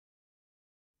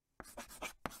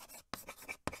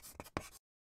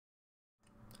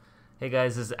Hey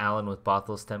guys, this is Alan with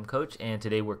Bothell STEM Coach, and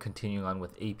today we're continuing on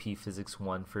with AP Physics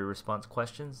 1 free response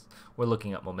questions. We're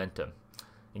looking at momentum.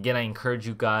 Again, I encourage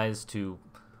you guys to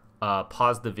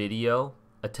pause the video,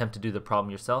 attempt to do the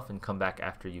problem yourself, and come back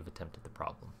after you've attempted the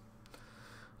problem.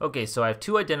 Okay, so I have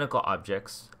two identical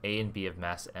objects, A and B of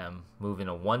mass m, move in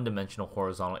a one-dimensional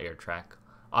horizontal air track.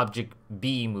 Object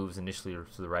B moves initially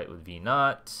to the right with v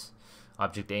naught.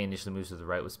 Object A initially moves to the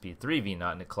right with speed 3 v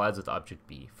naught, and it collides with object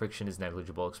B. Friction is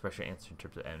negligible. Express your answer in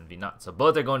terms of m v naught. So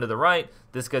both are going to the right.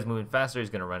 This guy's moving faster. He's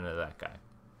going to run into that guy.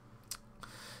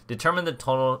 Determine the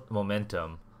total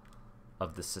momentum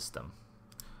of the system.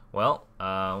 Well,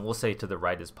 we'll say to the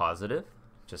right is positive,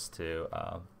 just to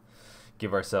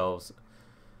give ourselves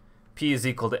P is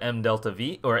equal to m delta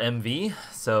v, or mv.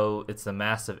 So it's the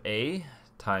mass of A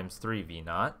times 3 v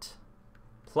naught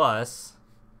plus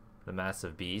the mass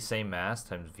of B, same mass,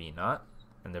 times v naught,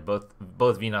 and they're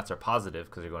both v naughts are positive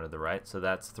because they're going to the right, so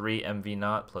that's 3 mv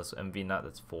naught plus mv naught,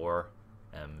 that's 4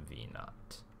 mv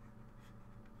naught.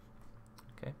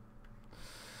 Okay.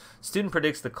 Student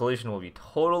predicts the collision will be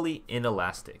totally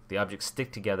inelastic. The objects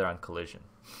stick together on collision.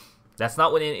 That's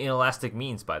not what inelastic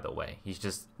means, by the way. He's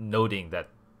just noting that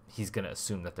he's going to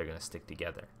assume that they're going to stick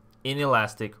together.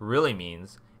 Inelastic really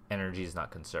means energy is not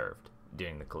conserved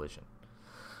during the collision.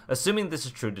 Assuming this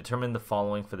is true, determine the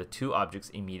following for the two objects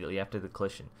immediately after the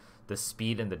collision: the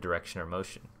speed and the direction or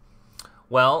motion.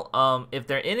 Well, if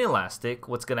they're inelastic,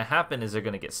 what's going to happen is they're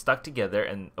going to get stuck together,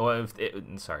 and not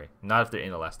if they're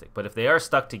inelastic, but if they are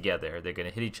stuck together, they're going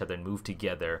to hit each other and move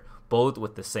together, both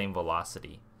with the same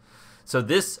velocity. So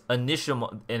this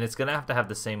initial, and it's going to have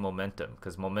the same momentum,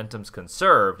 because momentum's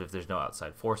conserved if there's no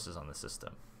outside forces on the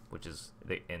system, which is,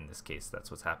 in this case, that's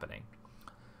what's happening.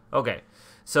 Okay,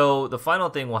 so the final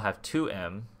thing will have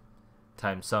 2m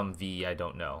times some v I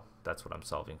don't know. That's what I'm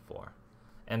solving for.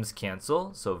 M's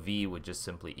cancel, so v would just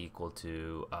simply equal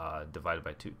to divided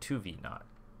by 2v naught.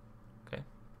 Okay.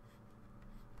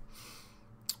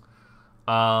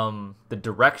 The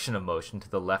direction of motion, to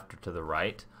the left or to the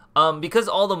right. Because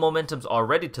all the momentum's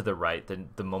already to the right, then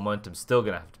the momentum's still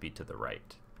going to have to be to the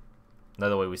right.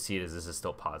 Another way we see it is this is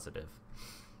still positive.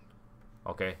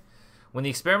 Okay. When the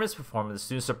experiment is performed, the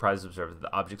student surprised observed that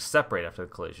the objects separate after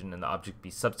the collision, and the object B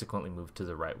subsequently moved to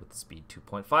the right with speed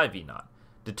 2.5 v naught.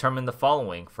 Determine the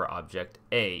following for object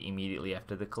A immediately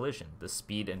after the collision: the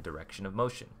speed and direction of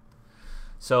motion.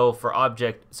 So for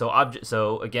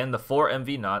so again, the 4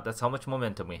 mv naught, that's how much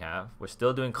momentum we have. We're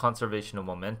still doing conservation of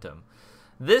momentum.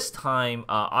 This time,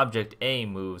 object A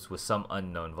moves with some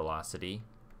unknown velocity,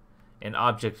 and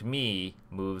object B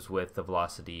moves with the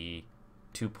velocity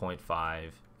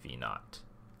 2.5 v naught.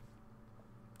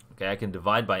 Okay, I can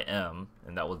divide by m,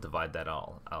 and that will divide that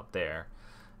all out there.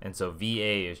 And so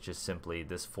VA is just simply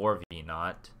this 4 v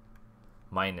naught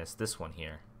minus this one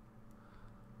here,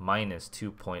 minus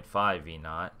 2.5 v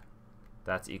naught.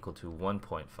 That's equal to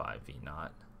 1.5 v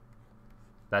naught.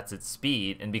 That's its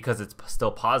speed, and because it's still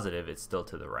positive, it's still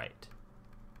to the right.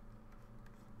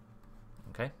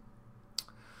 Okay.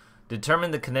 Determine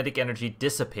the kinetic energy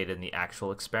dissipated in the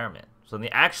actual experiment. So in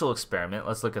the actual experiment,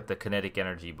 let's look at the kinetic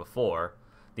energy before.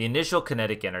 The initial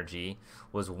kinetic energy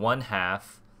was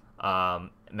 1/2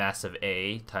 mass of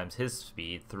A times his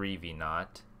speed, 3 v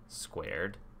naught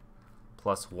squared,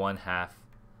 plus 1/2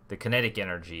 the kinetic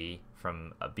energy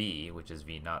from a B, which is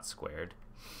v naught squared.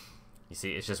 You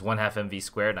see, it's just 1/2 mv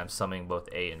squared, and I'm summing both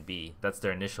A and B. That's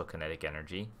their initial kinetic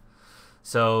energy.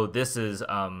 So this is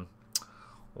 1/2.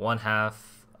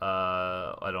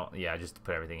 I just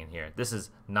put everything in here. This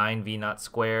is 9 v naught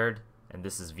squared, and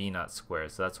this is v naught squared.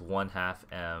 So that's 1/2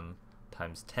 m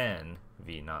times 10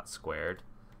 v naught squared.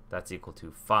 That's equal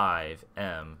to 5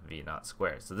 m v naught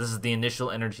squared. So this is the initial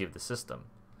energy of the system.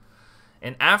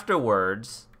 And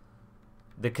afterwards,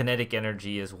 the kinetic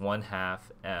energy is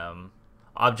 1/2 m.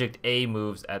 Object A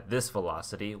moves at this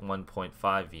velocity,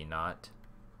 1.5 v naught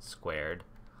squared.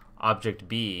 Object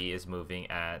B is moving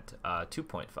at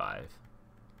 2.5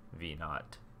 v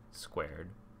naught squared.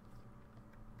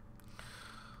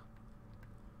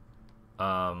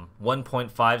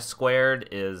 1.5 squared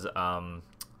is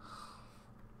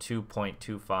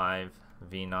 2.25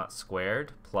 v naught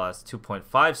squared, plus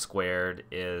 2.5 squared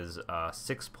is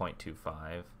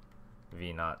 6.25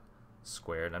 v naught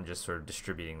squared. I'm just sort of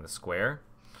distributing the square.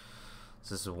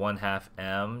 So this is 1/2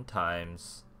 m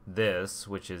times this,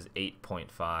 which is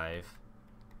 8.5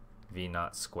 v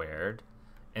naught squared.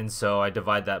 And so I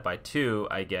divide that by 2,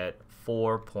 I get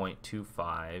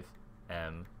 4.25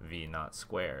 m v naught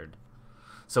squared.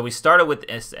 So we started with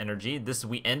this energy.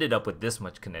 We ended up with this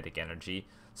much kinetic energy.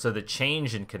 So the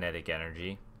change in kinetic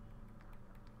energy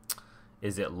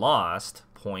is it lost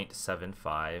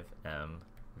 0.75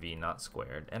 mv0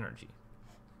 squared energy.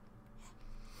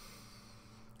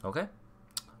 Okay,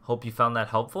 hope you found that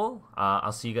helpful.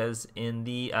 I'll see you guys in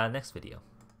the next video.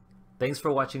 Thanks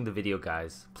for watching the video,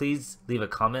 guys. Please leave a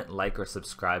comment, like, or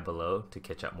subscribe below to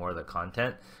catch up more of the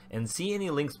content, and see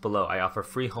any links below. I offer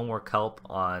free homework help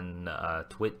on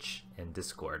Twitch and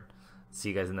Discord. See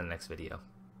you guys in the next video.